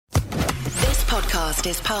podcast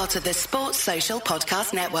is part of the Sports Social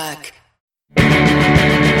Podcast Network.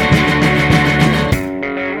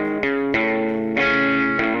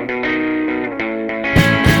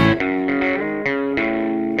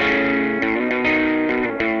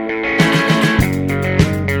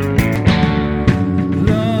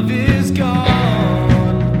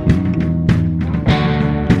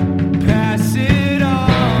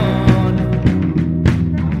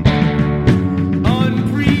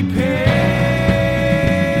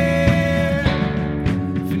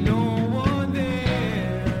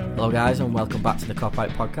 Guys, and welcome back to the Cop Out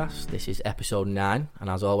Podcast. This is episode 9, and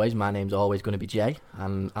as always, my name's always going to be Jay,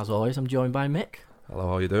 and as always, I'm joined by Mick. Hello,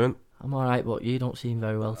 how are you doing? I'm alright, but you don't seem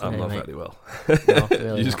very well today, I'm not mate. very well. No,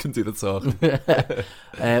 really you just not. can do the talk.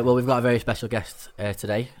 Well, we've got a very special guest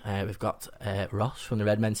today. We've got Ross from the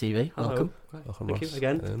RedMenTV. Hello. Welcome. Welcome, Thank Ross. you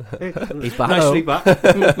again. He's back. Nice to be back.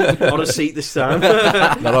 On a seat this time.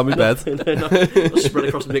 Not on my bed. Not spread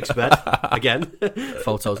across the mixed bed again.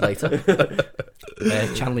 Photos later.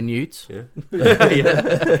 Chandley nudes. Yeah.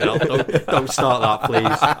 Don't start that,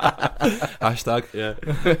 please. Hashtag. Yeah.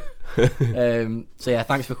 So yeah,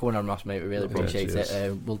 thanks for coming on, Ross, mate. We really appreciate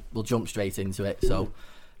it. We'll jump straight into it. So,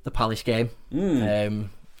 the Palace game.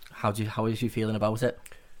 How is you feeling about it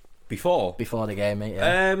Before the game, mate?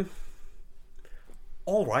 Yeah.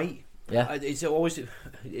 All right. Yeah. It's always,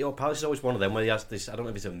 Palace is always one of them where he has this. I don't know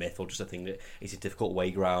if it's a myth or just a thing that it's a difficult away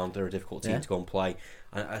ground or a difficult team to go and play.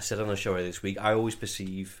 And I said on the show earlier this week, I always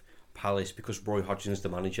perceive Palace, because Roy Hodgson's the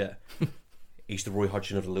manager. He's the Roy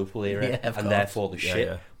Hodgson of the Liverpool era, and therefore the shit.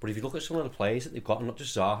 Yeah. But if you look at some of the players that they've got, and not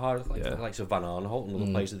just Zaha, like Van Arnholt and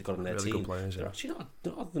other players that they've got in their really team, players, they're actually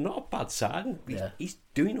not a bad side. He's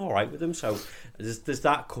doing all right with them. So there's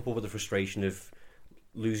that coupled with the frustration of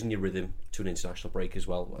losing your rhythm to an international break as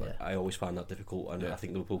well. I always find that difficult, and I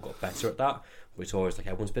think Liverpool got better at that. But it's always like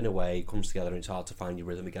everyone's been away, it comes together, and it's hard to find your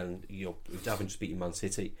rhythm again. You know, having just beaten Man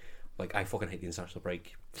City. Like, I fucking hate the international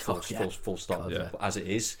break, full stop. But as it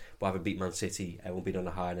is, but having beat Man City, everyone being on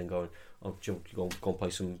a high and then going, go and play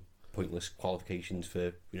some pointless qualifications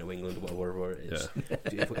for England or whatever it is.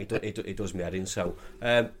 It does me head in. So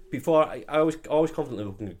before I always confident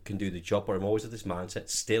Liverpool can do the job, but I'm always at this mindset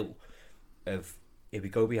still of if we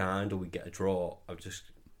go behind or we get a draw, I'm just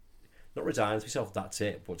not resigning to myself. That's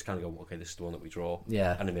it. But it's kind of go, okay, this is the one that we draw.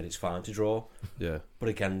 Yeah, and I mean it's fine to draw. Yeah, but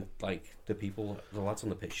again, like the lads on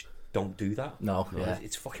the pitch don't do that. No,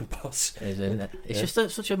 it's fucking boss. It is, isn't it? It's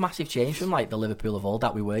just such a massive change from like the Liverpool of old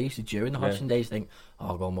that we were used to during the Hodgson days. Think,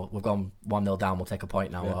 we've gone 1-0 down, we'll take a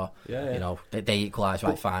point now. Or they equalise,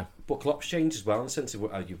 right? Fine. But Klopp's changed as well in the sense of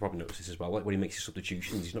you probably noticed this as well. Like when he makes his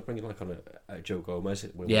substitutions, he's not bringing like on a Joe Gomez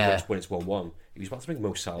when it's 1-1. He was about to bring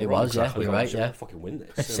Mo Salah. It was, you're right. Yeah, fucking win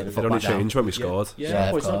this. It only changed when we scored.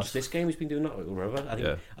 Yeah, it's not just this game. He's been doing that forever.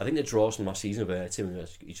 I think the draws from last season have hurt him.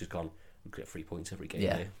 He's just gone. We get 3 points every game.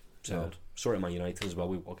 Yeah. So sorry, Man United as well.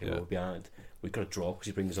 We're behind. We've got a draw because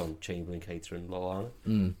he brings on Chamberlain, Keita, and Lallana.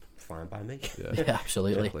 Fine by me. Yeah,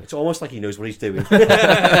 absolutely. It's almost like he knows what he's doing.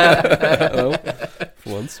 For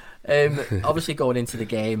once. Obviously, going into the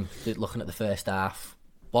game, looking at the first half,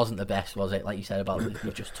 wasn't the best, was it? Like you said about,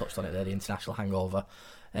 you just touched on it there, the international hangover.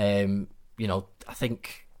 I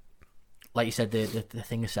think, like you said, the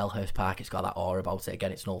thing of Selhurst Park, it's got that aura about it.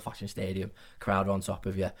 Again, it's an old-fashioned stadium, crowd on top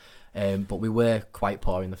of you. But we were quite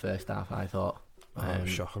poor in the first half, I thought. It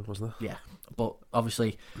was shocking, wasn't it? Yeah, but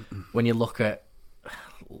obviously, when you look at,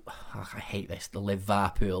 I hate this, the Live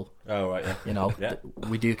VAR pool. Oh right, yeah.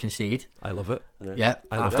 We do concede. I love it. Yeah,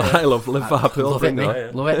 I love Live VAR pool. Love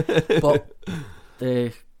it.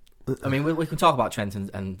 But we can talk about Trent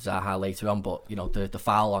and Zaha later on. But the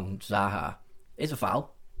foul on Zaha is a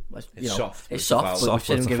foul. It's soft. It's soft. But we've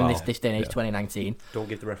seen him given this day and age, 2019. Don't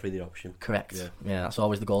give the referee the option. Correct. Yeah, that's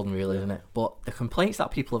always the golden rule, isn't it? But the complaints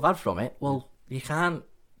that people have had from it, well, you can't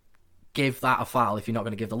give that a foul if you're not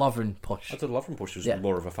going to give the Lovren push. I thought the Lovren push was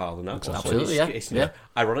more of a foul than that. Absolutely,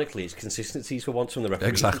 Ironically, it's consistencies for once from the referee.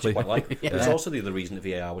 Exactly. Quite like. It's also the other reason that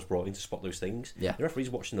VAR was brought in to spot those things. Yeah. The referee's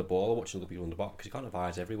watching the ball or watching other people in the box because you can't have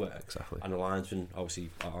eyes everywhere. Exactly. And the linesmen obviously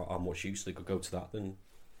are much used, so they could go to that. Then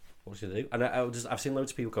what's he do? And I've seen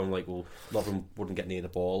loads of people going like, well, Lovren wouldn't get near the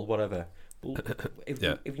ball, whatever. Well, if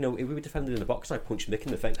we were defending in the box and I punched Mick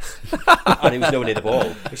in the face and he was nowhere near the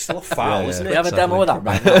ball, it's still a foul, isn't it? We have a demo of that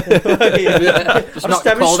right now. Just not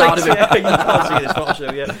called out of it. You can't see this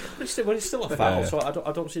photo, yeah. But it's still a foul, so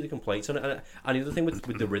I don't see the complaints. And the other thing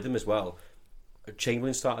with the rhythm as well,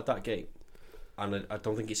 Chamberlain started that game, and I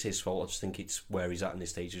don't think it's his fault. I just think it's where he's at in this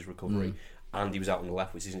stage of his recovery. And he was out on the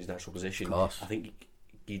left, which isn't his natural position. I think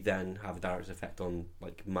he'd then have a direct effect on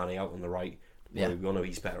like Mane out on the right. Yeah. We all know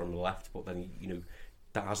he's better on the left, but then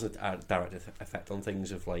that has a direct effect on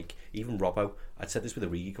things of like even Robbo. I'd said this with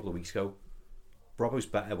Origi a couple of weeks ago. Robbo's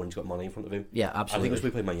better when he's got Mane in front of him. Yeah, absolutely. I think it was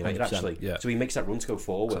we played Man United 100%. actually. Yeah. So he makes that run to go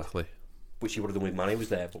forward. Exactly. Which he would have done with Mane was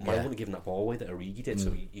there, but Mane wouldn't have given that ball away that Origi did.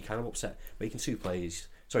 So you kind of upset making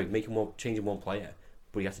changing one player,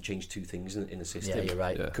 but you have to change two things in the system. Yeah, you're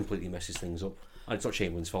right. Yeah. Completely messes things up. And it's not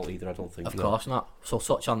Chamberlain's fault either, I don't think. Of course not. So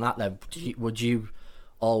touch on that then. Would you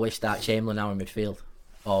always start Chamberlain now in midfield?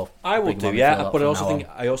 Or I would bring him do, on yeah. midfield But from now on?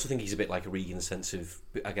 I also think he's a bit like Origi in the sense of,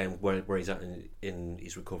 again, where he's at in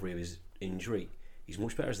his recovery of his injury. He's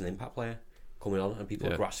much better as an impact player coming on, and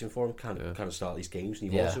people are grasping for him. Kind of start these games,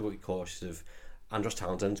 and you've also got to be cautious of Andros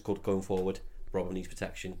Townsend's good going forward. Robin needs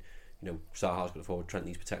protection. Zaha's got forward. Trent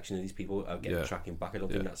needs protection, and these people are getting tracking back. I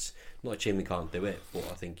don't think that's not that Chamberlain can't do it, but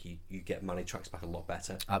I think you get Mane tracks back a lot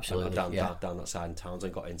better. Absolutely, down that side, and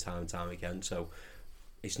Townsend got in time and time again. So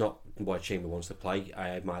it's not why Chamberlain wants to play.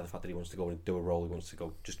 I admire the fact that he wants to go and do a role. He wants to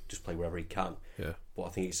go just play wherever he can. Yeah. But I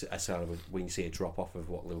think it's a sign of when you see a drop off of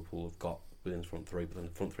what Liverpool have got within the front three, but then the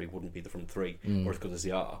front three wouldn't be the front three, or as good as they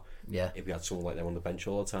are. Yeah. If we had someone like them on the bench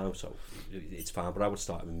all the time, so it's fine. But I would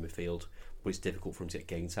start him in midfield. But it's difficult for him to get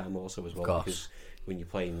game time also as well, because when you're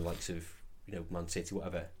playing the likes of Man City,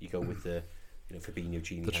 whatever, you go with the Fabinho,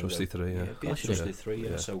 Gini, the trusty three, trusty three.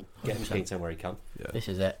 Yeah. So get him game time where he can. Yeah. This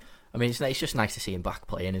is it. I mean, it's just nice to see him back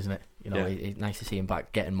playing, isn't it? It's nice to see him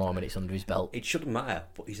back getting more minutes under his belt. It shouldn't matter,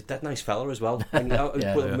 but he's a dead nice fella as well. And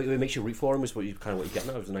it makes you root for him, is what you're getting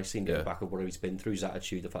at. It was a nice seeing getting back of what he's been through, his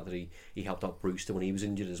attitude, the fact that he helped out Brewster when he was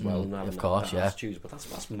injured as well, and having that attitude. But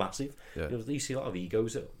that's massive. Yeah. You see a lot of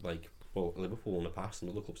egos at Liverpool in the past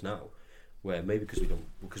and other clubs now, where maybe because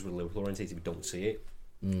we're Liverpool orientated, we don't see it.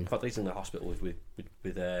 In fact, he's in the hospital with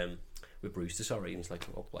Brewster, and he's like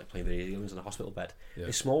playing video games in a hospital bed. Yeah.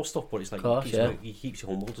 It's small stuff, but it's like he keeps you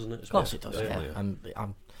humble, doesn't it? Of course it does, yeah. And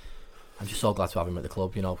I'm just so glad to have him at the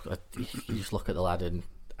club. You just look at the lad, and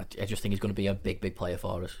I just think he's going to be a big player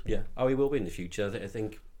for us. Yeah, he will be in the future. I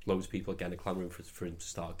think loads of people again are clamouring for him to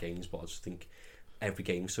start games, but I just think every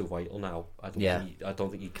game's so vital now. I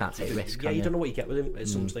don't think you can't take risks. Yeah, you don't know what you get with him at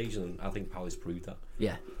some stage, and I think Palace proved that.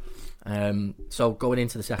 Yeah. So going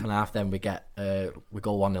into the second half, then we go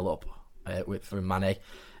 1-0 up from Mane,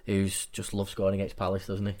 who's just loves scoring against Palace,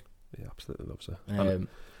 doesn't he? Yeah, absolutely loves it.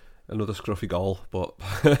 Another scruffy goal, but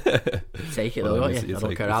take it though, don't you? I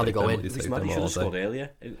don't care how they go in. He's mad, he should have scored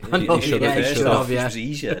earlier. He should have. It was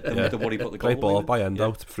easier than what he put the goal. Great ball by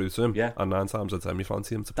Endo through to him, and 9 times out of 10 you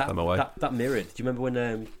fancy him to put them away. That mirrored. Do you remember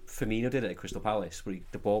when Firmino did it at Crystal Palace, where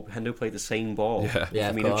Hendo played the same ball?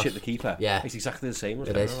 Yeah, Firmino chipped the keeper. Yeah, it's exactly the same.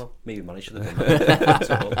 It is. Maybe Mane should have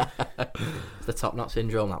done that. It's the top knot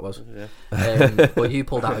syndrome, that was. Yeah. But you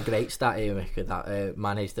pulled out a great stat here, Mick, that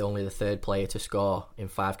Mane's only the third player to score in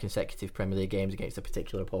 5 consecutive Premier League games against a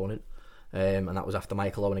particular opponent, and that was after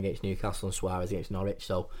Michael Owen against Newcastle and Suarez against Norwich.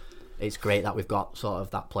 So it's great that we've got sort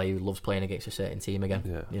of that player who loves playing against a certain team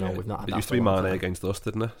again. We've not had that. It used to be Mane against us,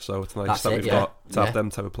 didn't it? So it's nice that we've got to have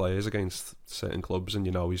them type of players against certain clubs, and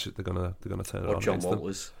they're gonna turn it on. John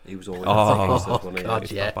Walters, he was always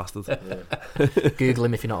God, yeah, bastard. Google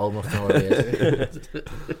him if you're not old enough to know what he is.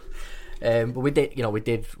 But we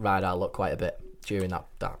did ride our luck quite a bit during that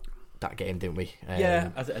game, didn't we? I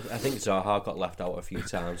think Zaha got left out a few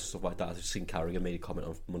times, stuff like that. I've seen Carragher made a comment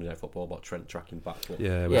on Monday Night Football about Trent tracking back. But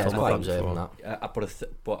it's quite observing that.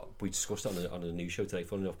 But we discussed it on a news show today,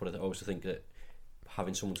 funny enough. But I also think that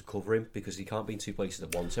having someone to cover him, because he can't be in two places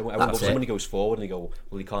at once. So when he goes forward and you go,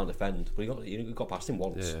 well, he can't defend, but he got past him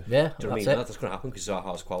once. Yeah, do you know what I mean? That's going to happen because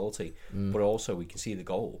Zaha's quality. But also we can see the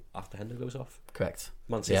goal after Hendo goes off. Correct.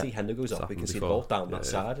 Man City, Hendo goes off, we can see the ball down that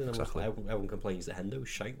side, and everyone complains that Hendo's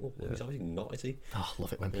shite. Well, he's obviously not, is he? Oh, I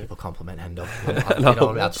love it when people compliment Hendo.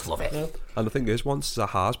 I just love it. And the thing is, once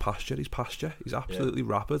Zaha's past you, he's absolutely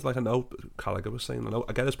rapid. Like I know Carragher was saying,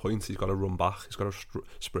 I get his point, he's got to run back, he's got to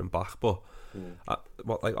sprint back, but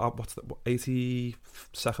what's the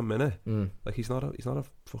 82nd minute? Like he's not a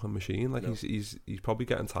fucking machine. Like he's probably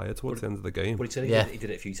getting tired towards the end of the game. But he said he did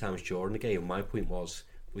it a few times during the game. My point was,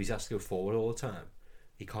 he's asked to go forward all the time.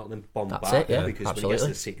 He can't then bomb back because when he gets to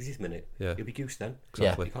the 60th minute, he'll be goosed then.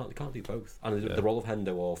 Exactly. He can't do both. And the role of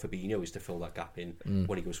Hendo or Fabinho is to fill that gap in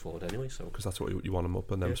when he goes forward anyway. So because that's what you want him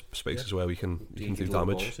up, and then spaces where we can do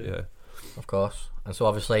damage. Balls, of course. And so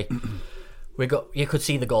obviously. You could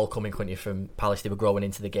see the goal coming, couldn't you, from Palace? They were growing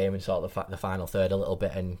into the game and sort of the final third a little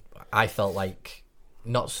bit, and I felt like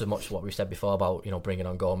not so much what we said before about bringing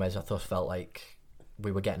on Gomez. I felt like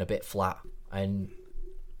we were getting a bit flat, and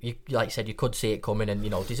like you said, you could see it coming, and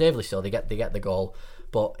deservedly so. They get the goal,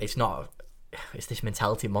 but it's not it's this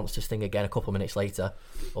mentality monsters thing again. A couple of minutes later,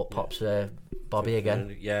 up pops Bobby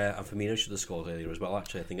again. Yeah, and Firmino should have scored earlier as well.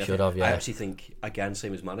 Actually, I actually think again,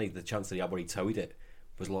 same as Manny, the chance that he had where he towed it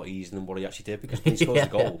was a lot easier than what he actually did, because when he scores the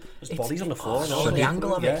goal, his body's on the floor. The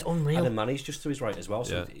angle of it's unreal. And then Manny's just to his right as well,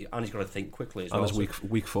 so and he's got to think quickly as well. And his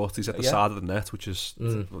weak foot, he's at the side of the net, which is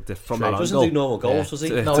from that angle. He doesn't do normal goals, does he?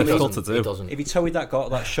 No, he difficult to do. He doesn't. If he towed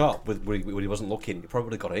that shot where he wasn't looking, he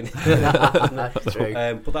probably would have got in.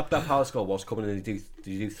 True. But that Palace goal was coming, and they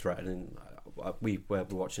do threaten. And we were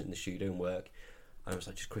watching it in the studio in work. And it was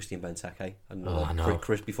like just Christian Benteke. And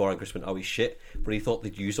Chris before, and Chris went, "Oh, he's shit." But he thought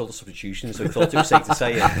they'd used all the substitutions, so he thought it was safe to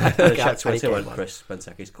say it. And then checked Twitter and went, "Chris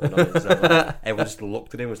Benteke's coming on." So everyone just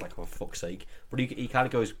looked at him and was like, "Oh, for fuck's sake!" But he kind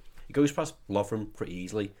of goes past Lovren pretty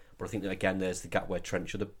easily. But I think that again, there's the gap where Trent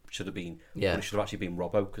should have been. Yeah, but it should have actually been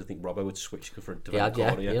Robbo, because I think Robbo would switch for a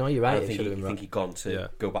corner. You know, you're right. I think he'd gone to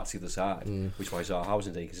go back to the other side, which is why Zaha was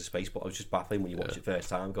in danger of space. But I was just baffling when you watch it first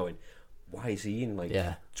time, going, why is he in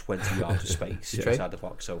 20 yards of space inside the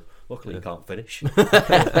box? So luckily he can't finish.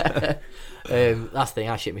 That's the thing,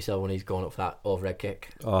 I shit myself when he's going up for that overhead kick.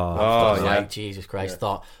 Like, Jesus Christ,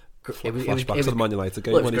 thought it was to the Man United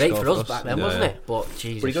game. It was great for us back then, wasn't it? But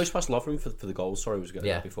Jesus, but he goes past Lovren for the goal. Sorry, I was getting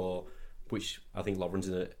that before, which I think Lovren's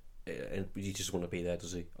in it. And he just want to be there,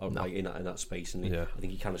 does he? Or like in that space, and I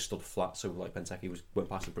think he kind of stood flat. So like Benteke went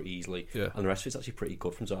past it pretty easily, and the rest of it's actually pretty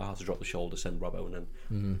good from Zaha to drop the shoulder, send Robbo, and then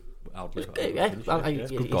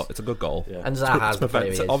it's a good goal. Yeah. And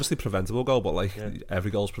Zaha's obviously preventable goal, but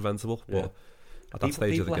every goal's preventable. But at that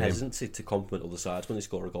stage of the game, people are hesitant to compliment other sides when they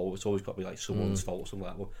score a goal. It's always got to be like someone's fault or something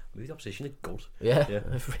like that. Well, maybe the opposition is good. Yeah,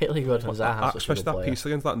 really good. And Zaha's especially that piece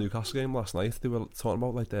against that Newcastle game last night. They were talking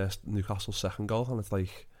about like their Newcastle's second goal, and it's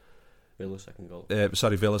like Villa's second goal.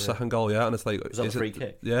 Villa's second goal, and it's like, is that a free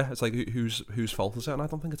kick? Yeah, it's like whose fault is it? And I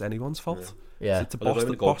don't think it's anyone's fault. Yeah, it's a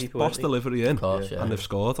boss delivery in, and they've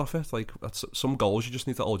scored off it. Like, that's some goals you just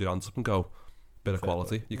need to hold your hands up and go, bit of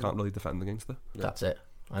quality. You can't really defend against it. That's it.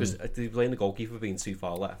 Because they blame the goalkeeper for being too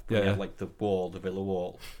far left. But like the Villa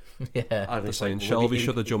wall. They're saying Shelby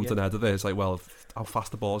should have jumped ahead of it. It's like, well, how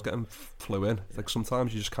fast the ball's getting flew in. It's like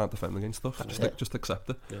sometimes you just can't defend against stuff. Just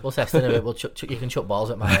accept it. We'll test it a bit. You can chuck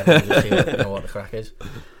balls at my head and just see what the crack is.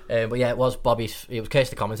 But yeah, it was Bobby's. It was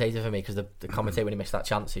Curse the commentator for me, because the commentator, when he missed that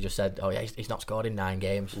chance, he just said, "Oh yeah, he's not scored in 9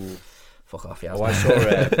 games." Fuck off, yeah. I saw.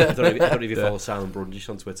 I don't know if you follow Simon Brundish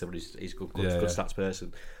on Twitter, but he's a good stats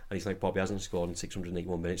person, and he's like, Bobby hasn't scored in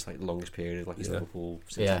 681 minutes, like the longest period, like his Liverpool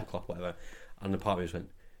since the Klopp, whatever. And the part of me just went,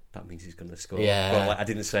 that means he's going to score. Yeah. Well, I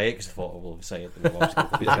didn't say it because I thought, we'll say it. And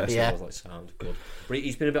I was like, sound good. But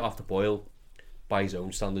he's been a bit off the boil by his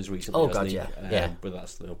own standards recently. But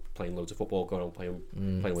that's playing loads of football, going on playing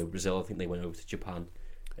away with Brazil. I think they went over to Japan.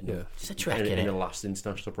 It's a trek in the last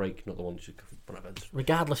international break, not the one.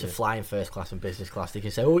 Regardless of flying first class and business class, they can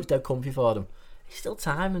say, "Oh, it's dead comfy for them." It's still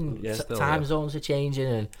time, and time zones are changing,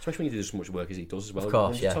 and especially when you do so much work as he does as well. Of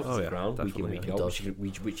course, the ground week in, week out,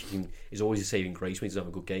 which is always a saving grace when he's having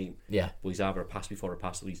a good game. Yeah, well, he's either a pass before a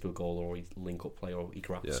pass that leads to a goal, or he's link up play, or he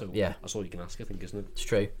grabs. So that's all you can ask, I think, isn't it? It's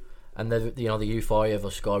true. And the euphoria of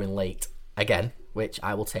us scoring late again, which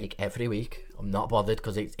I will take every week. I'm not bothered,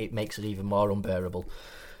 because it makes it even more unbearable.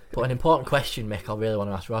 But an important question, Mick, I really want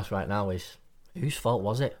to ask Ross right now is, whose fault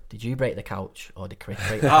was it? Did you break the couch, or did Chris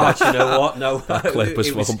break the couch? You know what? No. That clip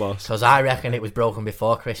was fucking boss. Because I reckon it was broken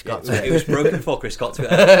before Chris got to it. It was broken before Chris got to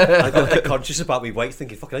it. I got conscious about me weight,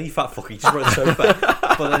 thinking, fucking hell, you fat fuck, you just broke the sofa.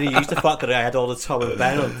 But then he used the fact that I had all the Tom and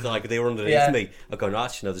Ben on, like they were underneath me. I go, no,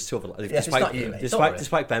 actually, no, there's two of them.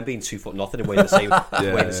 Despite Ben being 2 foot nothing and weighing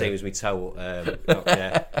the same as me toe,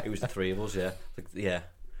 it was the three of us,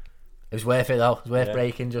 It was worth it though. It was worth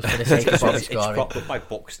breaking just for the sake of Bobby scoring. It's propped up by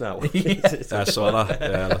books now. I saw that.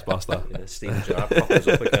 Yeah, that's past that. Steven Gerrard propped us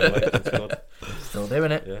up again. Still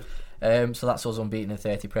doing it. Yeah. So that's us unbeaten in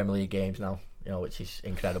 30 Premier League games now. Which is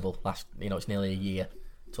incredible. It's nearly a year.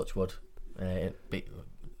 Touch wood.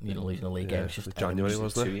 Losing a league game. It's just January,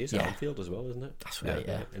 wasn't it? 2 years at Anfield as well, isn't it? That's right.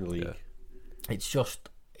 Yeah. In the league. Yeah. It's just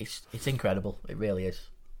it's incredible. It really is.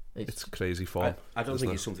 It's crazy form. I don't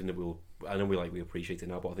think it's something that I know we appreciate it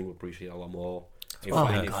now, but I think we'll appreciate it a lot more in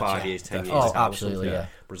 5 years, 10 years. Oh, absolutely, yeah.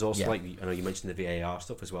 But it's also like, I know you mentioned the VAR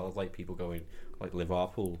stuff as well, like people going, like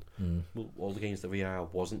Liverpool, well, all the games that VAR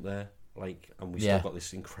wasn't there, and we still got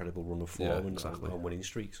this incredible run of form and winning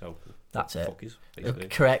streak, so that's it. Basically.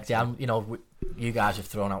 Correct, yeah. You guys have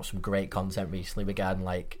thrown out some great content recently regarding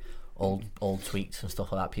old tweets and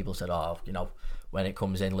stuff like that. People said, when it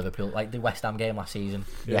comes in Liverpool, like the West Ham game last season,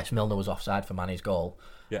 yes, Milner was offside for Mane's goal,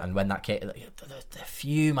 and when that came, the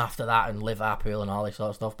fume after that, and Liverpool and all this sort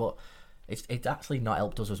of stuff, but it's actually not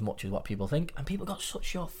helped us as much as what people think, and people got such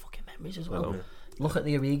short fucking memories as well. know. Look at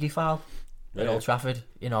the Origi foul at Old Trafford.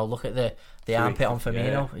 Look at the armpit on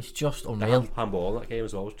Firmino. It's just unreal. The handball in that game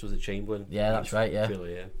as well, which was at Chamberlain. Yeah, that's right. Yeah.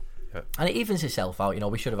 Really, And it evens itself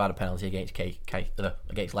out. We should have had a penalty against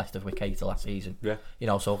against Leicester with Keita last season. Yeah.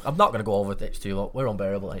 So I'm not going to go over it. It's too long. We're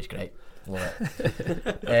unbearable and it's great. Love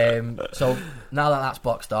it. So now that that's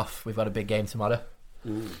boxed off, we've got a big game tomorrow.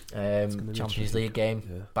 Champions League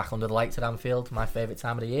game, back under the lights at Anfield, my favourite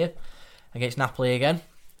time of the year, against Napoli again.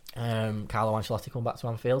 Carlo Ancelotti come back to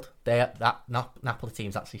Anfield. That Napoli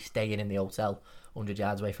team's actually staying in the hotel 100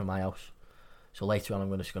 yards away from my house. So later on,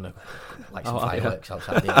 I'm just going to light some fireworks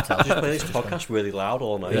outside the hotel. Just play this podcast really loud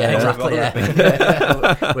all night. Yeah, exactly.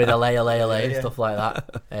 Yeah. With LA, and stuff like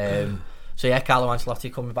that. So yeah, Carlo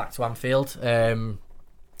Ancelotti coming back to Anfield.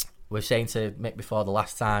 We're saying to Mick before, the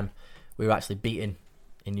last time we were actually beaten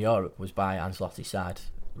in Europe was by Ancelotti's side,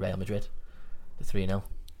 Real Madrid, the 3-0. Do you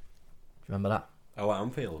remember that? Oh, at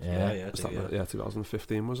Anfield? Yeah,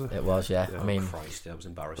 2015 was it? It was, yeah. I mean, Christ, that was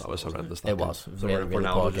embarrassing. That was horrendous. It was really, really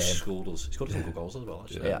poor game. Schooled us. He scored some good goals as well,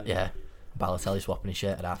 actually. Yeah. Balotelli swapping his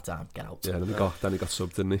shirt at half time. Get out. Yeah, then he got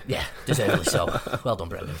subbed, didn't he? Yeah, deservedly so. Well done,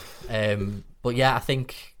 Brendan. But yeah, I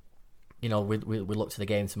think we look to the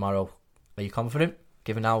game tomorrow. Are you confident,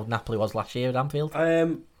 given how Napoli was last year at Anfield?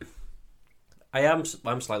 I'm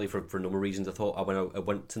slightly for a number of reasons. I thought I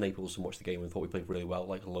went to Naples and watched the game and thought we played really well,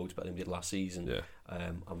 like loads better than we did last season. Yeah.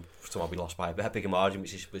 And somehow we lost by a bigger margin,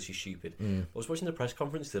 which is stupid. I was watching the press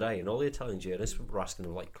conference today, and all the Italian journalists were asking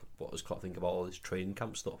them, like, what does Klopp think about all this training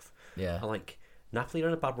camp stuff? Yeah. And like, Napoli are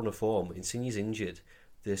in a bad run of form. Insigne's injured.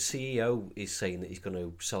 The CEO is saying that he's going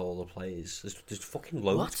to sell all the players. There's fucking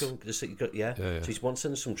loads going. So he wants to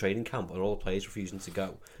send some training camp, and all the players refusing to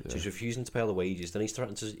go. So he's refusing to pay all the wages. Then he's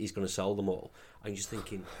going to sell them all. And you're just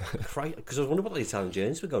thinking, because I was wondering what the Italian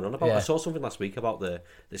journalists were going on about. I saw something last week about the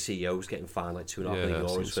CEOs getting fined like €2.5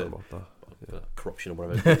 million for corruption or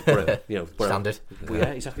whatever. Standard. Well, yeah,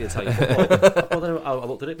 exactly. Italian football. But then I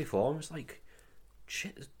looked at it before and was like,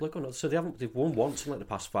 shit, look on. So they've won once in like the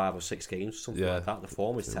past 5 or 6 games, something like that. The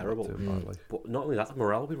form is terrible. But not only that, the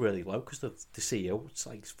morale will be really low because the CEO is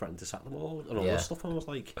like threatening to sack them all and all this stuff. And I was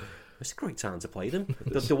like, it's a great time to play them.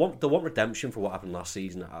 they want redemption for what happened last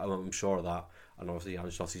season. I'm sure of that. And obviously,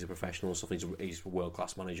 Ancelotti's a professional and stuff. He's a world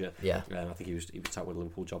class manager. Yeah. I think he was out with a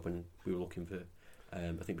Liverpool job when we were looking for.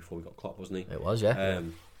 I think before we got Klopp, wasn't he? It was, yeah.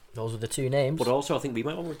 Those are the 2 names. But also, I think we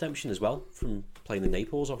might want redemption as well from playing in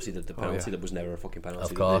Naples. Obviously, the penalty that was never a fucking penalty.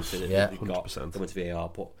 Of course, they got 100%. They went to VAR.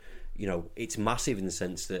 But, it's massive in the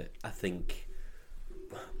sense that I think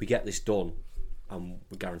we get this done and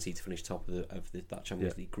we're guaranteed to finish top of that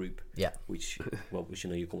Champions League group. Yeah. Which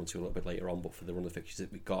you're going to a little bit later on, but for the run of fixtures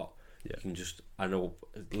that we got, you can just... I know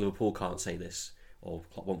Liverpool can't say this, or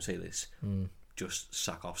Klopp won't say this, just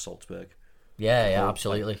sack off Salzburg. Yeah,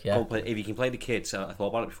 absolutely. Yeah. If you can play the kids, I thought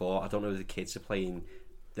about it before. I don't know if the kids are playing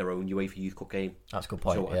their own UEFA Youth Cup game. That's a good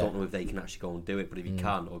point. So I don't know if they can actually go and do it. But if you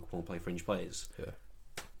can, or go and play fringe players. Yeah.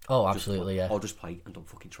 Oh, absolutely. Or just play and don't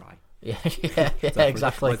fucking try. Yeah,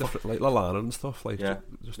 exactly. Like Lallana and stuff. Like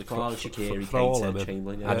just Lallana, Shaqiri, Keita,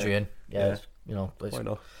 Chamberlain, Adrian. Yeah. Why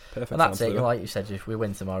not? Perfect. And that's it. Like you said, if we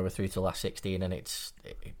win tomorrow, we're through to the last 16, and it's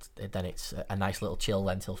a nice little chill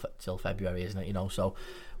then till February, isn't it? So.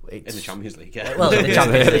 In the Champions League, yeah. Well, in the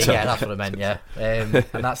Champions League, yeah, that's what I meant, yeah. And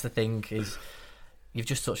that's the thing, is you've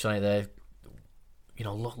just touched on it there.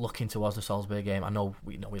 Looking towards the Salzburg game. I know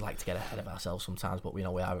we like to get ahead of ourselves sometimes, but we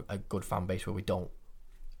are a good fan base where we don't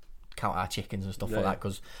count our chickens and stuff like that,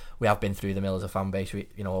 because we have been through the mill as a fan base,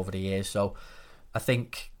 over the years. So I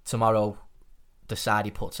think tomorrow, the side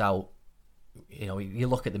he puts out, you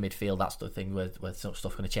look at the midfield, that's the thing where stuff's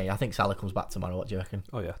going to change. I think Salah comes back tomorrow. What do you reckon?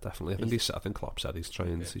 Oh yeah, definitely. I think Klopp said he's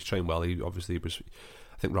trained well. He obviously was.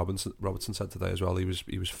 I think Robertson said today as well. He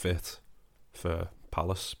was fit for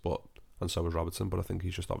Palace, and so was Robertson. But I think he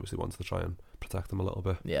just obviously wanted to try and protect him a little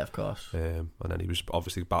bit. Yeah, of course. And then he was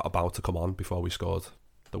obviously about to come on before we scored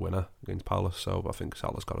the winner against Palace. So I think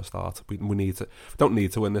Salah's got to start. We don't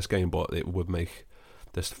need to win this game, but it would make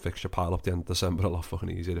this fixture pile up the end of December a lot fucking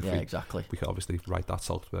easier if exactly. We could obviously write that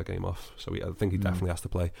Salzburg game off. So I think he definitely has to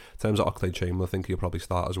play. In terms of Oxlade-Chamberlain, I think he'll probably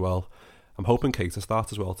start as well. I'm hoping Keita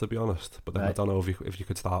starts as well, to be honest. But then I don't know if you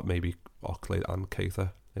could start maybe Oxlade and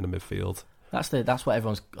Keita in the midfield. That's what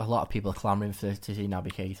a lot of people are clamouring for, to see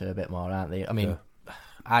Naby Keita a bit more, aren't they? I mean,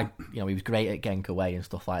 he was great at Genk away and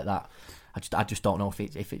stuff like that. I just don't know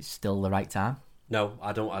if it's still the right time. No,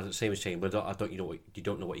 I don't. Same as Chamberlain. You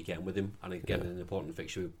don't know what you're getting with him. And again, in an important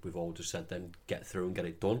fixture, we've all just said then get through and get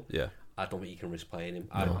it done. Yeah. I don't think you can risk playing him.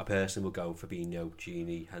 I personally will go Fabinho,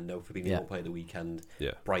 Gini, and Fabinho won't play the weekend.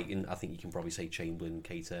 Yeah. Brighton, I think you can probably say Chamberlain,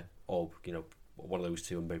 Keita, or one of those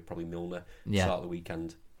two, and probably Milner Yeah. start the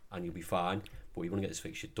weekend, and you'll be fine. But you want to get this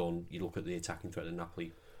fixture done. You look at the attacking threat that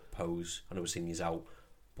Napoli pose. I know Insigne's out,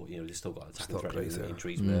 but they've still got attacking threat in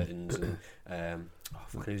Dries Mertens and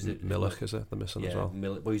who's it? Milik, is it? They're missing as well.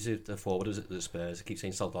 Who's the forward? Is it the Spurs? I keep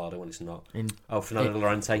saying Soldado when it's not. Fernando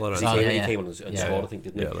Llorente. He came on and scored, I think,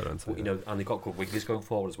 didn't he? Yeah, Llorente. But, and they've got good wingers going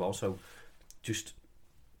forward as well. So just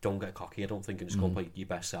don't get cocky. I don't think, and just go and play your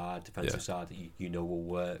best side, defensive side that you know will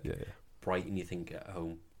work. Yeah. Brighton, you think at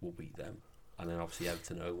home will beat them. And then obviously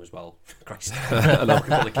Everton at home as well. Christ, I know we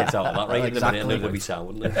can put the kids out of that, right? Exactly. In the minute, they'd be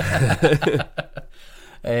sound, wouldn't they?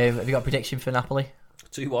 Have you got a prediction for Napoli?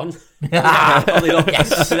 2-1.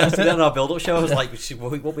 Yes. Then on our build-up show, I was like, it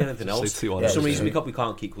won't be anything else. For some reason, we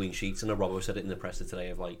can't keep clean sheets. And Robbo said it in the presser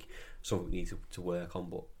today of something we need to work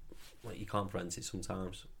on, but you can't prevent it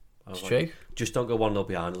sometimes. It's true. Just don't go 1-0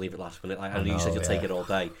 behind and leave it last minute. I know you said you'll take it all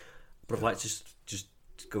day, but I'd just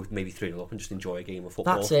go maybe 3-0 up and just enjoy a game of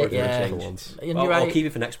football. That's it, yeah. I'll keep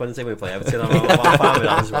it for next Wednesday when we play Everton. I'm fine with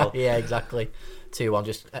that as well. Yeah, exactly. 2-1,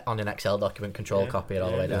 just on an Excel document, copy it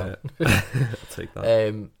all the way down. I'll take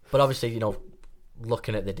that. But obviously,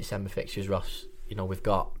 looking at the December fixtures, Ross, we've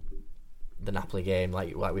got the Napoli game,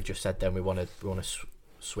 like we've just said. Then we want to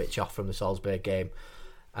switch off from the Salzburg game,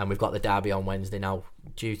 and we've got the derby on Wednesday now.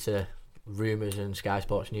 Due to rumours and Sky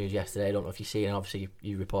Sports News yesterday, I don't know if you've seen, and obviously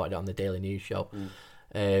you reported it on the Daily News show.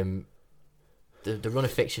 The run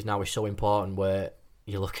of fixtures now is so important, where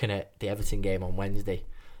you're looking at the Everton game on Wednesday.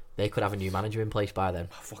 They could have a new manager in place by then.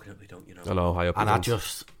 I fucking hope they don't, I know, high up. And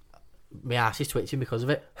my ass is twitching because of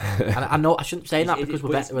it. And I know I shouldn't say that because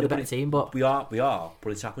we're the better team, but we are.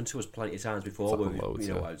 But it's happened to us plenty of times before.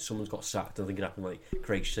 Where someone's got sacked. I think it happened like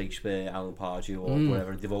Craig Shakespeare, Alan Pardew, or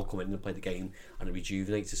whatever. They've all come in and played the game, and it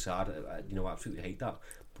rejuvenates the side. I absolutely hate that.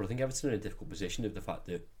 But I think Everton are in a difficult position of the fact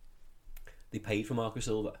that they paid for Marco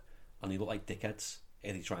Silva, and they look like dickheads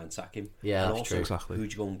if they try and sack him. Yeah, and that's also, true. Exactly.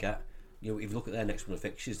 Who'd you go and get? If you look at their next one of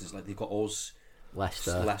fixtures, there's they've got us,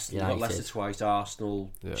 Leicester, they've got Leicester twice,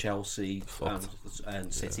 Arsenal, Chelsea,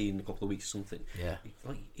 and City in a couple of weeks or something. Yeah.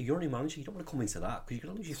 If you're a new manager, you don't want to come into that because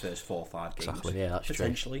you're going to lose your first 4 or 5 games. Exactly. Yeah, that's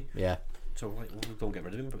potentially. True. Yeah. So don't get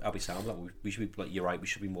rid of him. I'll be sound that we should be you're right. We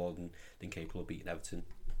should be more than capable of beating Everton.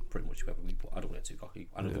 Pretty much whoever we put. I don't want to get too cocky.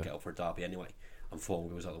 I don't get up for a derby anyway. And form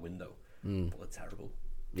goes out the window. But they're terrible.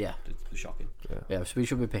 Yeah. They're shocking. Yeah, so we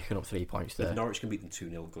should be picking up 3 points there. If Norwich can beat them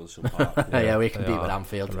 2-0, go to some park. Yeah, we can beat them at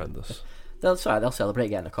Anfield. Horrendous. They'll celebrate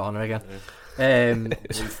getting a corner again.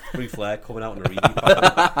 Blue Flair coming out in a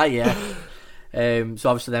reading. Yeah. So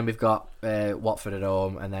obviously then we've got Watford at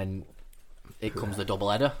home, and then it comes the double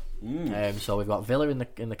header. So we've got Villa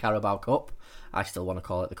in the Carabao Cup. I still want to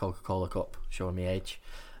call it the Coca-Cola Cup, showing me age.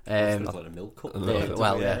 Like a milk cup.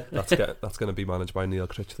 That's going to be managed by Neil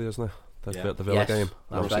Critchley, isn't it? The Villa game.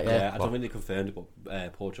 That's right, yeah. I don't think they confirmed it,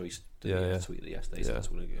 but Paul Joyce tweeted it yesterday, so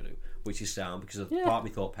that's what we're going to do. Which is sound, because part of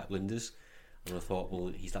me thought Pep Linders, and I thought,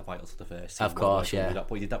 well, he's that vital to the first team. Of course, yeah.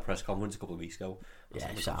 But he did that press conference a couple of weeks ago.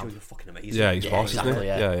 Yeah, you're fucking amazing. Yeah, he's boss, exactly, isn't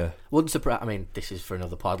he? Yeah. Wouldn't surprise. I mean, this is for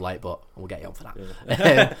another pod, but we'll get you on for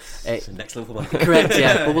that. It's the next level, man. Correct,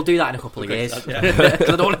 yeah. But we'll do that in a couple of years because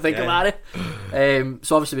I don't want to think about it.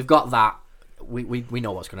 So obviously we've got that. We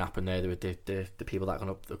know what's going to happen there. The people that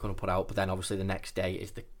are going to put out. But then obviously the next day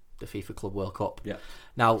is the FIFA Club World Cup. Yeah.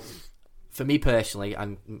 Now, for me personally,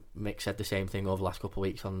 and Mick said the same thing over the last couple of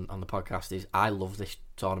weeks on the podcast, is I love this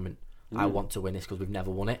tournament. I want to win this because we've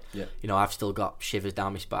never won it. Yeah. I've still got shivers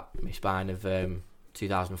down my spine of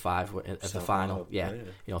 2005 as the final. Yeah.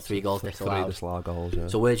 3 goals disallowed.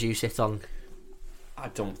 So where do you sit on? I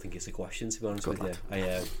don't think it's a question, to be honest with you.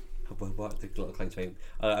 I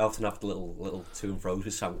often have the little to and fro's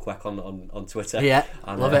with Sam Queck on Twitter. Yeah,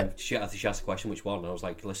 and, love it. She asked the question which one, and I was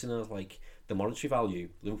like, listen, the monetary value,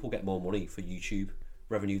 Liverpool get more money for YouTube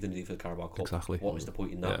revenue than they do for the Carabao Cup. Exactly. What was the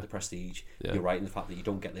point in that? The prestige. You're right in the fact that you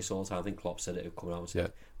don't get this all the time. I think Klopp said it coming out and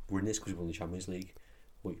said we're in this because we won the Champions League,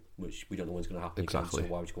 which we don't know when's going to happen. Exactly. So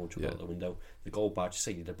why would you go and chuck out the window? The gold badge to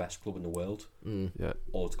say you're the best club in the world,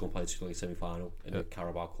 or to go and play a semi-final in the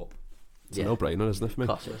Carabao Cup. It's a no-brainer, isn't it, for me?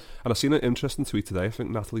 And I've seen an interesting tweet today. I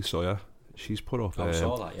think Natalie Sawyer, she's put up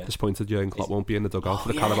disappointed Jurgen Klopp won't be in the dugout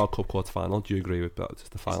for the Carabao Cup quarter final. Do you agree with that? It's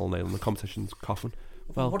the final nail in the competition's coffin.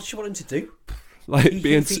 Well, what does she want him to do?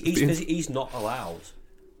 He's not allowed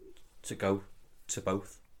to go to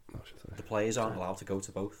both. The players aren't allowed to go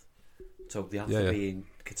to both. So they have to be in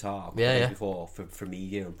Qatar before for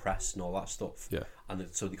media and press and all that stuff. Yeah. And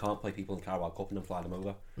so they can't play people in the Carabao Cup and then fly them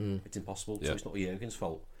over. It's impossible. So it's not Jurgen's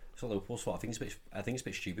fault. it's not Liverpool's fault. I think it's a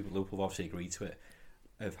bit stupid, but Liverpool have obviously agreed to it,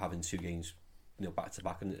 of having 2 games, back to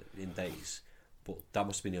back in days. But that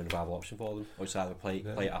must have been the only viable option for them. Or just either play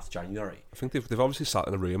it after January. I think they've obviously sat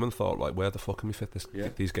in a room and thought, like, where the fuck can we fit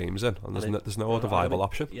these games in? And there's no other viable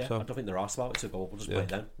option. Yeah, so. I don't think they're asked about it, so we'll just play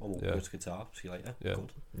then. And we'll go to Qatar. See you later. Yeah.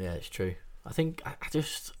 Good. Yeah, it's true. I think I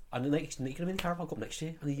just... And then you're going to be in the Carabao Cup next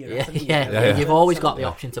year. And the year Yeah, after. yeah. You've always got the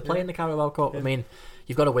option to play in the Carabao Cup. I mean,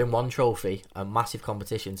 you've got to win one trophy, a massive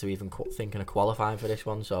competition to even thinking of qualifying for this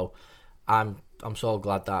one. So I'm so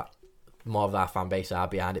glad that more of our fan base are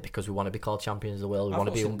behind it, because we want to be called champions of the world. We want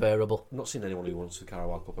to be unbearable. I've not seen anyone who wants the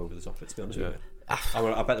Carabao Cup over the top of it, to be honest with you. I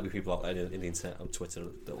bet there'll be people out there in the internet, on Twitter.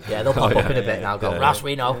 They'll pop up in a bit and I'll go, Ross,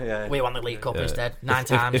 we know. We won the League Cup instead, 9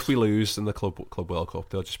 times. If we lose in the Club World Cup,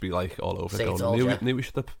 they'll just be like all over it going, knew we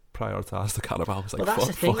should have prioritised the Carabao. Like, but that's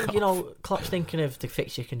the thing, Klopp's thinking of the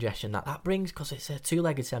fixture congestion that brings, because it's a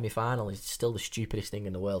 2-legged semi-final. It's still the stupidest thing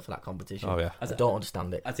in the world for that competition. Oh yeah, I don't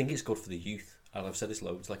understand it. I think it's good for the youth. And I've said this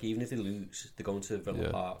loads. Like, even if they lose, they're going to Villa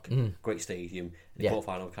Park, great stadium, the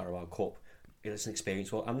quarter-final of the Carabao Cup. It's an experience.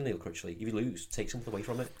 Well, I'm Neil Critchley. If you lose, take something away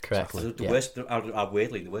from it. Correct.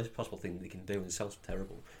 Weirdly, the worst possible thing they can do, and it sounds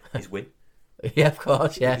terrible, is win. Yeah, of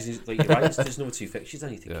course. Yeah. Because, like, you're right, there's another 2 fixtures,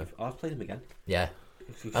 and you think, I'll play them again. Yeah.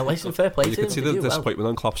 And listen, fair play to them. You could see the disappointment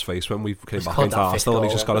on Klopp's face when we came back into Arsenal, and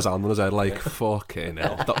he's just got his hand on his head like, fucking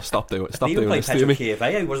hell, stop doing this to me. He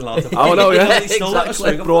wasn't allowed to play. Oh no, yeah,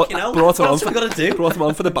 exactly. Brought him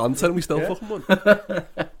on for the banter, and we still fucking won.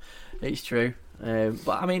 It's true. But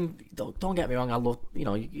I mean, don't get me wrong. I love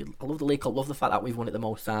the League Cup. Love the fact that we've won it the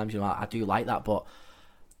most times. I do like that. But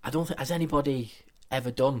I don't think has anybody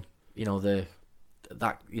ever done British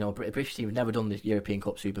team have never done the European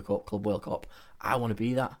Cup, Super Cup, Club World Cup. I want to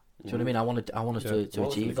be that. Do you know what I mean? I want us to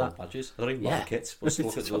achieve that. Badges. I don't even like the kits, but still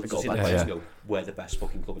look at the go, we're the best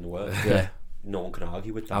fucking club in the world. Yeah. No one can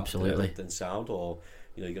argue with that. Absolutely. Then sound, or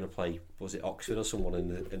you're going to play, was it Oxford or someone in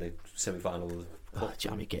the semi-final of the Cup?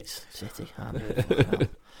 Jammy Gits City.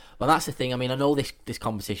 Well, that's the thing. I mean, I know this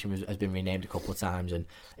competition has been renamed a couple of times, and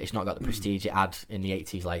it's not got the prestige it had in the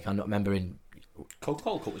 80s. Like, I remember in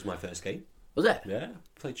Coca-Cola Cup was my first game. Was it? Yeah,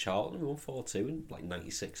 played Charlton and we won 4-2 in like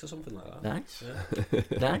 96 or something like that. Nice. Yeah.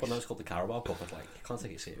 Nice. But now it's called the Carabao Cup. I you can't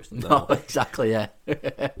take it seriously. No, exactly, yeah.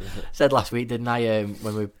 Said last week, didn't I,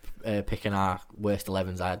 when we were picking our worst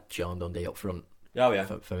 11s, I had Sean Dundee up front. Oh, yeah.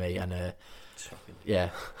 For me, and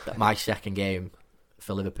my second game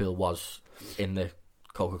for Liverpool was in the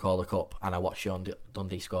Coca-Cola Cup, and I watched Sean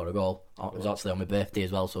Dundee score a goal. It was actually on my birthday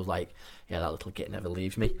as well, so I was like, that little git never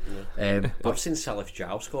leaves me. Yeah. I've seen Salif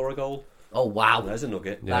Jow score a goal. Oh wow! There's a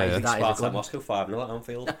nugget. That is Spartak Moscow 5-0 at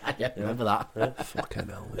Anfield. Remember that? Yeah. Fucking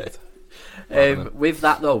hell, mate. With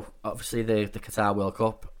that though, obviously the Qatar World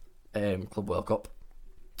Cup, Club World Cup,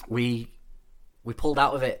 we pulled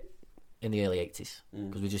out of it in the early 80s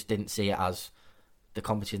because we just didn't see it as the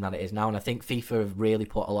competition that it is now, and I think FIFA have really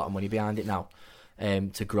put a lot of money behind it now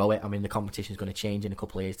to grow it. I mean, the competition is going to change in a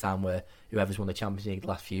couple of years' time, where whoever's won the Champions League the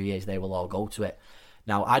last few years, they will all go to it.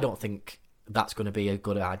 Now, I don't think that's going to be a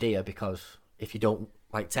good idea, because if you don't,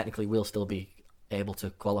 technically we'll still be able to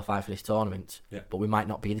qualify for this tournament, but we might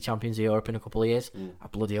not be the champions of Europe in a couple of years. I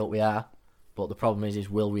bloody hope we are, but the problem is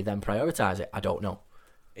will we then prioritise it? I don't know.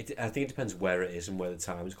 I think it depends where it is and where the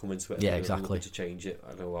time is coming to it. Yeah, exactly. To change it,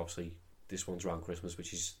 I know obviously this one's around Christmas,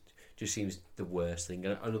 which just seems the worst thing.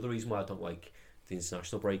 And another reason why I don't like the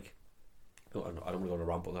international break, I don't want to go on a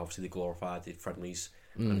rant, but obviously they glorified the friendlies.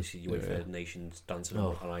 And you see UEFA Nations dancing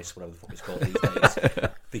on ice, whatever the fuck it's called these days.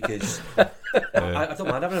 Because I don't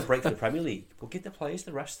mind having a break for the Premier League, but give the players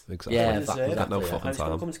the rest. Exactly. Yeah, exactly. No fucking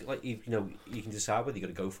time. You can decide whether you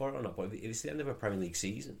got to go for it or not. But if it's the end of a Premier League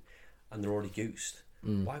season and they're already goosed,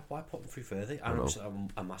 why put them through further? I know it's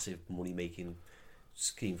a massive money making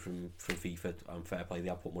scheme from FIFA and fair play. They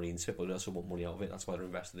have put money into it, but they also want money out of it. That's why they're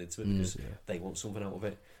invested into it, because they want something out of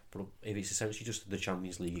it. But if it's essentially just the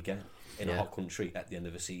Champions League again in a hot country at the end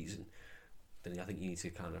of a season, then I think you need to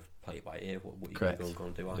kind of play it by ear. What you're going to go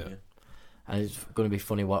and do, aren't you? And it's going to be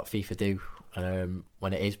funny what FIFA do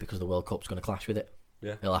when it is, because the World Cup's going to clash with it.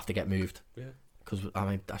 Yeah, it'll have to get moved. Yeah, because I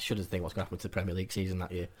mean, I should have think what's going to happen to the Premier League season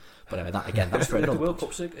that year. But anyway, that's for another. The World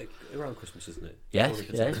Cup's around Christmas, isn't it? Yes,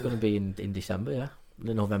 it's going to be in December. Yeah,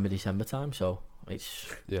 the November December time. So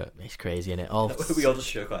it's crazy, isn't it? We all just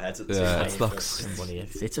shook our heads at the same time.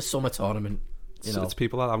 It's a summer tournament. It's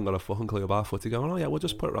people that haven't got a fucking clue about footy going, oh yeah, we'll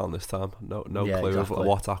just put it around this time. No Yeah, clue exactly.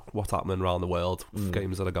 of what's happening around the world,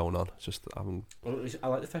 games that are going on. It's just I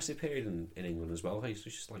like the festive period in England as well. It's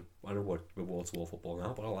just like, I don't know what wall-to-wall football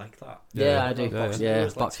now, but I like that. Yeah, I do. Yeah.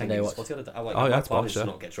 Boxing Day. What's the other day? I like, Oh, yeah, my it's plan box, is to yeah.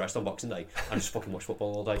 not get dressed on Boxing Day and just fucking watch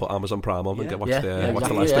football all day. put Amazon Prime on and watch the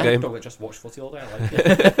exactly, Leicester game. Don't get just watch footy all day. I like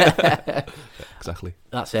it. Exactly.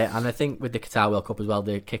 That's it. And I think with the Qatar World Cup as well,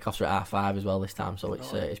 the kickoffs are at 5:30 as well this time, so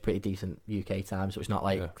it's pretty decent UK time. So it's not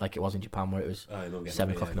like it was in Japan where it was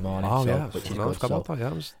 7 o'clock in the morning. Oh so, yeah, which is I good. forgot about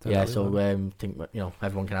that. Yeah, So think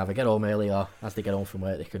everyone can either get home early or as they get home from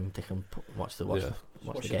work they can watch the Watch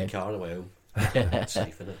game. in the car on the way home.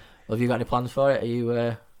 Safe, innit? Well, have you got any plans for it? Are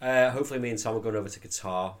you? Hopefully me and Sam are going over to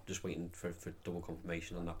Qatar, just waiting for double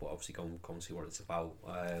confirmation on that, but obviously go and see what it's about.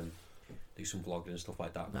 Do some vlogging and stuff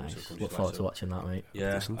like that. Nice. Look forward to watching that, mate.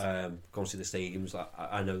 Yeah, go and see the stadiums.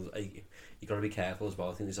 I know you got to be careful as well.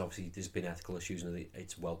 I think there's been ethical issues, and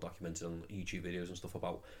it's well documented on YouTube videos and stuff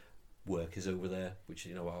about workers over there, which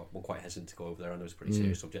I'm quite hesitant to go over there. I know it's a pretty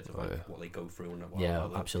serious subject of what they go through and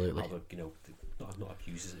absolutely. Not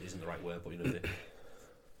abuse isn't the right word, but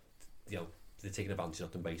they're taking advantage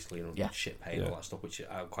of them basically, shit pay and all that stuff, which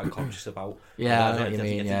I'm quite conscious about. I think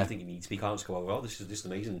you need to be. You can't just go over, this is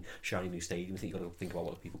amazing shiny new stadium. I think you've got to think about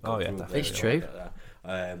what the people go through. Definitely. It's true.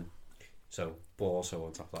 But also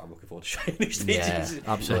on top of that, I'm looking forward to shiny new stadiums.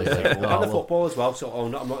 Yeah, absolutely. And the football as well. So I'm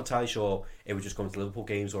not entirely sure it would just going to Liverpool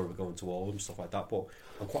games or it would going to all of them, stuff like that. But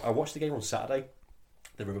I watched the game on Saturday.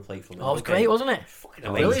 The River Plate from it was great, wasn't it? Fucking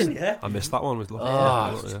amazing, yeah. I missed that one. With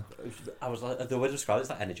I was like, the way to describe it is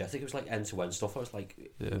like energetic. It was like end to end stuff. I was like,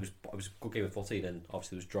 it was a good game of footy. Then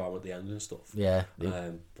obviously there was drama at the end and stuff. Yeah.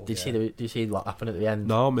 Did you see what happened at the end?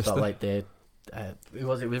 No, I missed it. Like it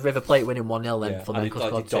was River Plate winning 1-0, then Flamenco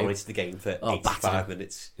scored 2. Dominated the game for 85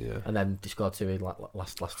 minutes. Yeah. And then they scored 2 in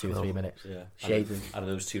last 2 or 3 minutes. Yeah. Shading. And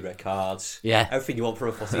those 2 red cards. Yeah. Everything you want for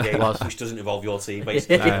a footy game, which doesn't involve your team,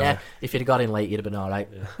 basically. Yeah. If you'd have got in late, you'd have been alright.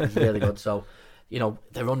 Yeah. Really good. So,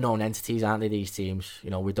 they're unknown entities, aren't they, these teams?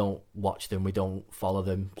 We don't watch them, we don't follow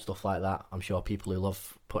them, stuff like that. I'm sure people who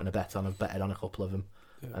love putting a bet on have betted on a couple of them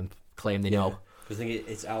and claim they know. I think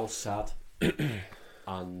it's Al Sad.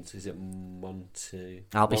 And is it Monty?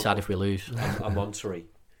 I'll be sad if we lose. And Monterey.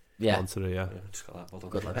 Yeah. Monterey, yeah. Just got that. Well done.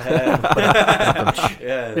 Good lad.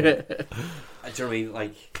 Yeah. Do you know what I mean?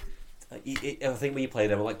 Like, I think when you play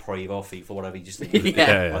them like Pro Evo or FIFA or whatever, you just think, this is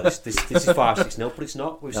 5-6-0, but it's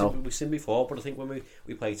not. We've seen before, but I think when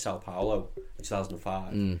we played Sao Paulo in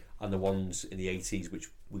 2005 and the ones in the 80s, which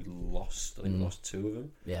we lost, I think we lost 2 of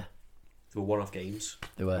them. Yeah. They were one-off games.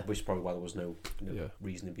 They were. Which is probably why there was no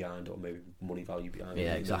reasoning behind it, or maybe money value behind it.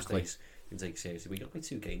 Yeah, exactly. You take it seriously. But you got to play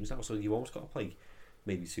 2 games now, so you almost got to play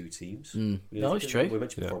maybe 2 teams. No, it's true. We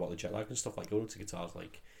mentioned before about the jet lag and stuff, like going to Qatar's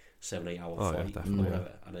like 7-8 hour flight or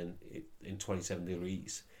whatever, and then in 27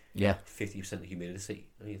 degrees, 50% humidity,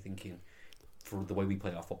 and you're thinking, for the way we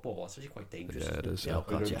play our football, that's actually quite dangerous. Yeah, it is. We've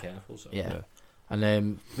got to be careful. So. Yeah.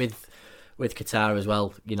 And with Qatar as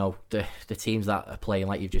well, the teams that are playing,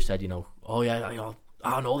 like you've just said,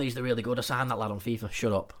 I know these are really good. I signed that lad on FIFA.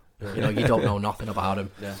 Shut up. You don't know nothing about him.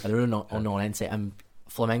 Yeah. And they're unknown entity. And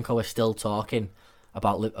Flamenco are still talking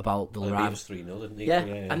about the Lorraine. 3-0, didn't they? Yeah,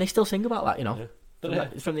 and they still sing about that.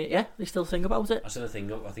 They still sing about it. I said a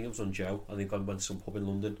thing. I think it was on Joe, and they went to some pub in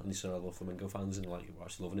London, and they said, "I love Flamenco fans," and like, we're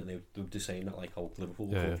actually loving it. And they were just saying that like, "Oh, Liverpool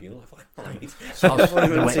will come for you."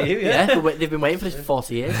 They've been waiting for this for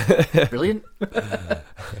 40 years. Brilliant.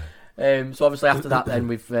 So obviously after that, then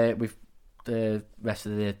we've the rest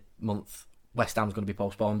of the month, West Ham's going to be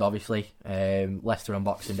postponed. Obviously, Leicester on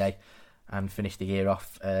Boxing Day, and finish the year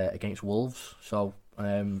off against Wolves. So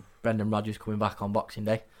Brendan Rodgers coming back on Boxing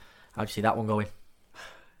Day. How do you see that one going?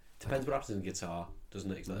 Depends what happens in Qatar,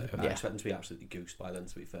 doesn't it? I expect them to be absolutely goosed by then,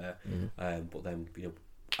 to be fair. But then,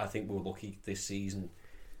 I think we were lucky this season.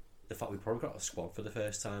 The fact we probably got a squad for the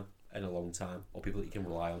first time in a long time, or people that you can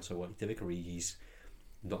rely on. So, Divock Origi's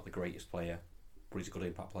not the greatest player, but he's a good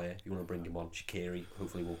impact player. If you want to bring him on, Shaqiri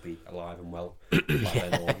hopefully will be alive and well by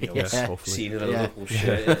then, or seen in a Liverpool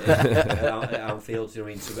shirt at Anfield. Do you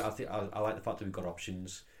know what I mean? So I think I like the fact that we've got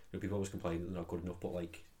options. People always complain that they're not good enough, but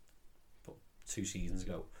 2 seasons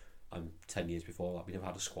ago and 10 years before that, we never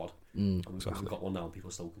had a squad. And we've got one now, and people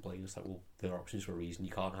are still complaining. It's like, well, there are options for a reason.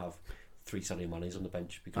 You can't have 3 Sadio Manes on the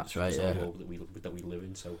bench because it's the world that we live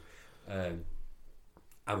in. So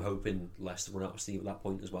I'm hoping Leicester run out of steam at that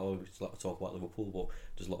point as well. We talk about Liverpool, but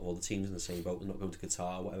there's a lot of other teams in the same boat. They're not going to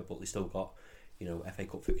Qatar or whatever, but they still got FA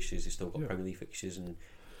Cup fixtures, they still got Premier League fixtures, and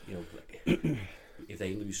if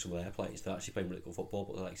they lose some of their players, they're actually playing really good football.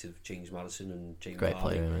 But the likes of James Maddison and James Great Vardy,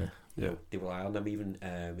 player, you know, they rely on them. Even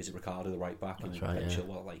is it Ricardo, the right back, That's and right, Ben yeah.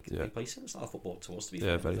 Chilwell, like they play similar style of football to us. To be Yeah,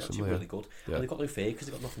 fair, very they're actually similar, really good, and they've got no fear because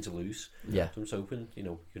they've got nothing to lose. Yeah. So I'm just hoping, you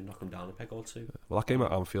know, you can knock them down a peg or two. Well, that game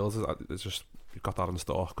at Anfield, it's just you've got that in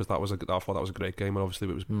store because I thought that was a great game, and obviously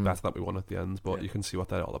it was better that we won at the end. But you can see what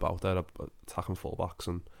they're all about. They're attacking fullbacks,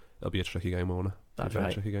 and it'll be a tricky game, won't it? That's a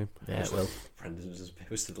right. Tricky game. Yeah, it will. Brendan was as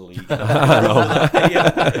opposed to the league.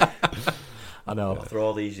 I know. After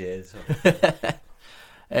all these years.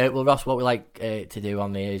 Well, Ross, what we like to do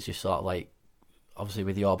on here is just sort of like, obviously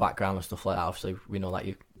with your background and stuff like that, obviously we know that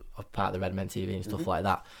you're part of the RedMenTV and stuff like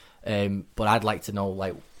that. But I'd like to know,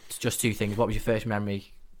 like, just two things. What was your first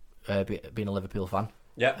memory being a Liverpool fan?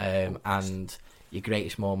 Yeah. And your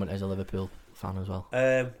greatest moment as a Liverpool fan as well?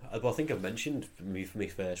 Well, I think I've mentioned for me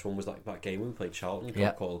first one was like that game when we played Charlton,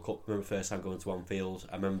 Call Cup. I remember the first time going to Anfield.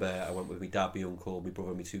 I remember I went with my dad, my uncle, my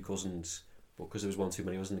brother, and my two cousins. But because there was one too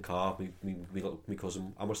many of us in the car, my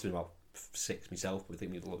cousin, I must have been about 6 myself, but I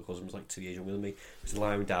think my little cousin was like 2 years younger than me. He was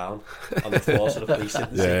lying down on the floor, sort of police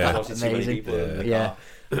in the seat. Too many people in the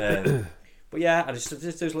car. But yeah, and it's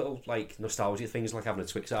just those little like nostalgia things, like having a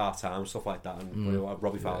Twix at half time, stuff like that. And you know,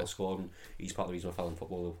 Robbie Fowler scored, and he's part of the reason I fell in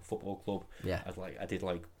football club. Yeah, I did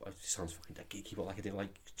like, it sounds fucking dead geeky, but like I did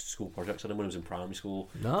like school projects on him when I was in primary school,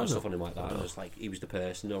 and stuff on him like that. And I was like, he was the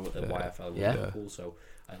person why I fell in Liverpool. So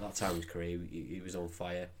at that time in his career, he was on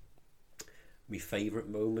fire. My favourite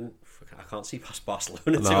moment, I can't see past Barcelona.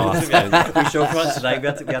 We showed for that today.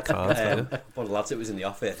 We had to one of the lads that was in the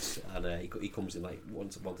office, and he comes in like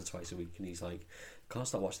once or twice a week, and he's like, can't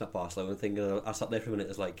stop watching that Barcelona thing. And I sat there for a minute. I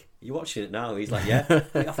was like, you watching it now? He's like, yeah.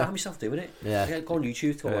 I found myself doing it. I go on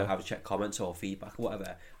YouTube to go have a check comments or feedback or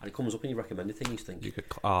whatever, and it comes up and you recommend a thing. You think, give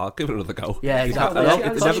it another go. Yeah, exactly.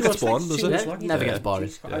 It never gets boring, does it? It never gets boring.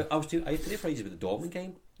 I did it for ages with the Dortmund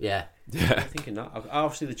game. Yeah. I'm thinking that.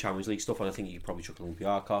 Obviously the Champions League stuff, and I think you could probably chuck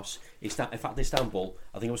Olympiacos. In fact, Istanbul,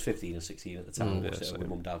 I think I was 15 or 16 at the time. With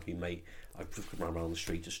mum and dad, my mate. I just ran around the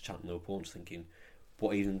street just chanting Liverpool and just thinking,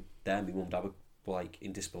 but even then, my mum and dad were like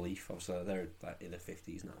in disbelief. Obviously, they're like in their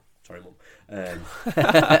 50s now. Sorry, mum.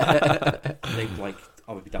 They like,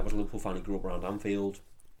 obviously, dad was a Liverpool fan. He grew up around Anfield.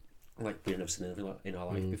 Like, we'd never seen anything like in our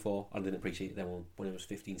life before. I didn't appreciate it then when I was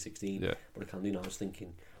 15, 16. But I can do now. I was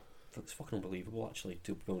thinking, it's fucking unbelievable, actually.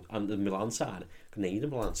 And the Milan side, I couldn't need the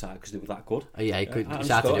Milan side because they were that good. Oh, yeah, you could. I used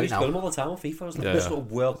to go them all the time on FIFA. I was like, this sort of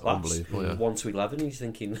world class, 1-11. And he's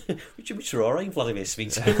thinking, we should be drawing Vladimir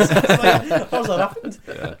Svitek. Like, how's that happened?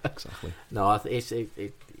 Yeah, exactly. No,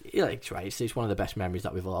 it's right. It's one of the best memories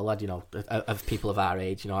that we've all had. You know, of people of our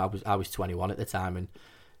age. You know, I was 21 at the time, and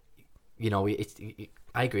you know,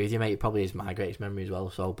 I agree with you, mate. It probably is my greatest memory as well.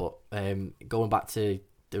 So, but going back to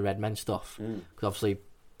the Red Men stuff, because obviously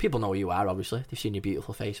people know who you are. Obviously, they've seen your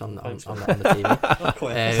beautiful face on the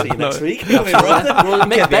TV. See you next week.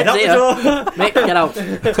 Mick, bed's here. Mick, get out.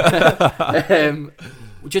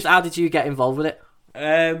 Just how did you get involved with it?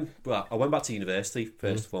 Well, I went back to university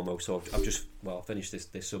first and foremost. So I've just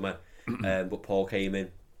finished this summer. But Paul came in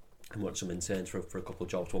and wanted some interns for a couple of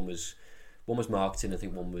jobs. One was marketing. I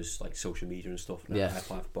think one was like social media and stuff. And I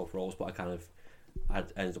applied for both roles, but I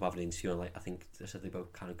ended up having an interview, and like I think they said they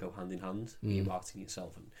both kind of go hand in hand. You marketing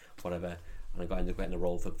yourself and whatever. And I ended up getting a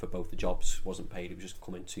role for both the jobs. Wasn't paid. It was just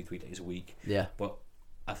coming 2-3 days a week. Yeah. But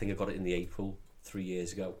I think I got it in the April 3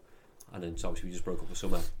 years ago, and then so obviously we just broke up for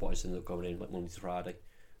summer. But I just ended up going in like Monday to Friday.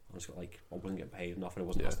 I just got like, I wasn't getting paid nothing. I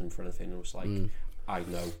wasn't asking for anything. It was like I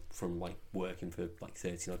know from like working for like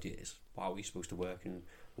 13 odd years how we're supposed to work and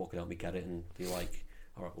what can help me get it. And they're like,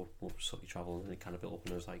 all right, we'll sort you travel, and it kind of built up.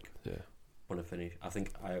 And I was like, when I finished, I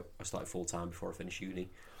think I started full time before I finished uni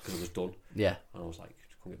because I was done. Yeah. And I was like,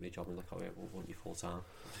 come get me a job, and like, oh yeah, we'll want you full time.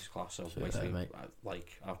 This class. So basically,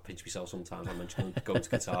 I've pinched myself sometimes. I mentioned going to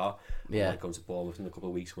Qatar, like going to Bournemouth in a couple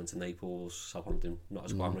of weeks. Went to Naples, Southampton. Not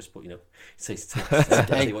as glamorous, but you know, it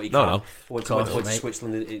takes what you can. Went to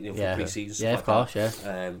Switzerland for pre-season. Yeah, of course.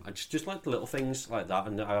 Yeah. I just like the little things like that,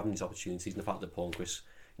 and having these opportunities, and the fact that Palmquist,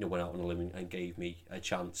 you know, went out on a limb and gave me a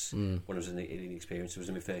chance when I was in the experience. It was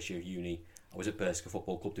in my first year of uni. I was at Berska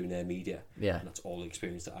Football Club doing their media, and that's all the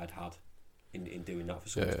experience that I'd had in doing that. For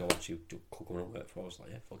someone to go actually come and work for, I was like,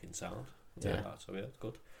 fucking sound. So it's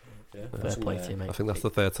good. Fair play to you, mate. I think that's the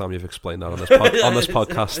third time you've explained that on this on this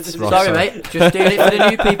podcast. Ross, sorry, mate. Just doing it for the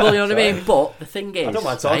new people. You know what I mean? But the thing is, I don't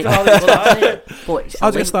mind talking about it. But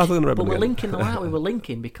I'll get started in the But we're linking, though, aren't we? We're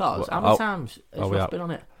linking because how many times has Ross been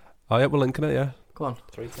on it? Oh yeah, we're linking it. Yeah. Go on.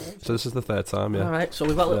 3 times. So this is the third time. Yeah. All right. So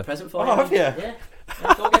we've got a little present for you. Oh, have you? Yeah.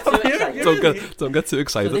 Don't get too excited. Don't get too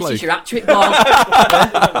excited. So this like. is your hat-trick ball. I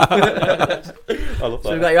love that.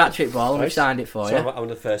 So we've got your hat-trick ball and we've signed it for So you. I'm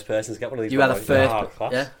the first person to get one of these. You are the first.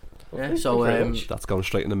 Class. Yeah. Yeah, so That's going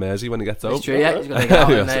straight in the Mersey when he gets home. it's true, yeah. He's going to get out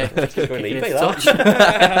and kick it into touch.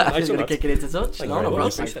 He's going to kick it into touch. Thank No you very problem.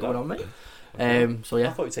 much. Thanks for going on, mate. So I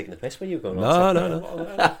yeah. thought you were taking the piss when you were going No.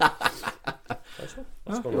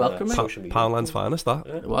 You're welcome, mate. Poundland's finest, that.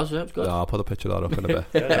 It was good. Yeah, I'll put a picture of that up in a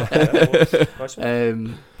bit. Nice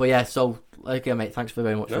one. But yeah, so again, mate, thanks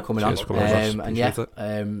very much for coming on. cheers for coming on, Ross. And yeah,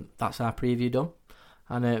 Appreciate that's our preview done.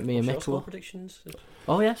 And me and Mick Score will. predictions.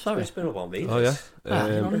 Oh yeah, sorry. It's been a while, mate. Oh, yeah. You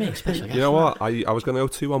know what I mean? Special guest. You know what? I was going to go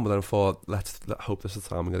 2-1, but then I thought, let's hope this is the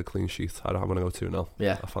time we get a clean sheet. I'm going to go 2-0.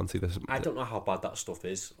 Yeah. I fancy this. I don't know how bad that stuff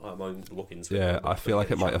is. I won't look into it. Yeah, I feel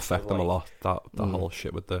like it might affect them a lot. That Mm. whole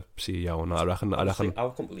shit with the CEO and that. I reckon. I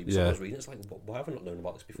couldn't believe it. So I was reading. It's like, why have I not known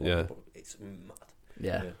about this before? Yeah. But it's mad.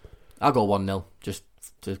 Yeah. I'll go 1-0 just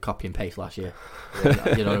to copy and paste last year. You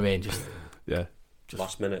know what I mean? Just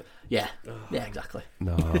Last minute. yeah, exactly.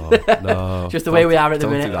 No. Just the way we are at the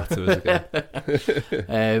minute. Don't do that to us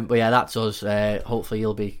again. But yeah, that's us. Hopefully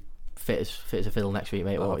you'll be fit as a fiddle next week,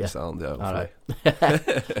 mate, won't you? Sound, yeah. All right.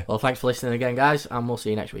 Well, thanks for listening again, guys, and we'll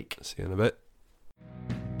see you next week. See you in a bit.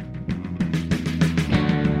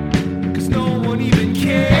 'Cause no one even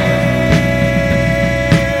cares.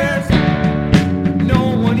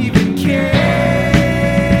 No one even cares.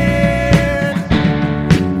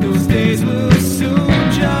 Those days will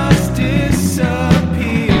soon just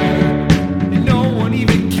disappear. And no one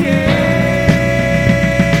even cares.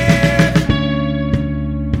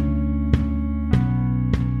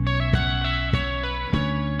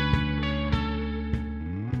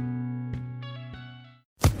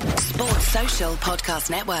 Sports Social Podcast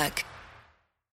Network.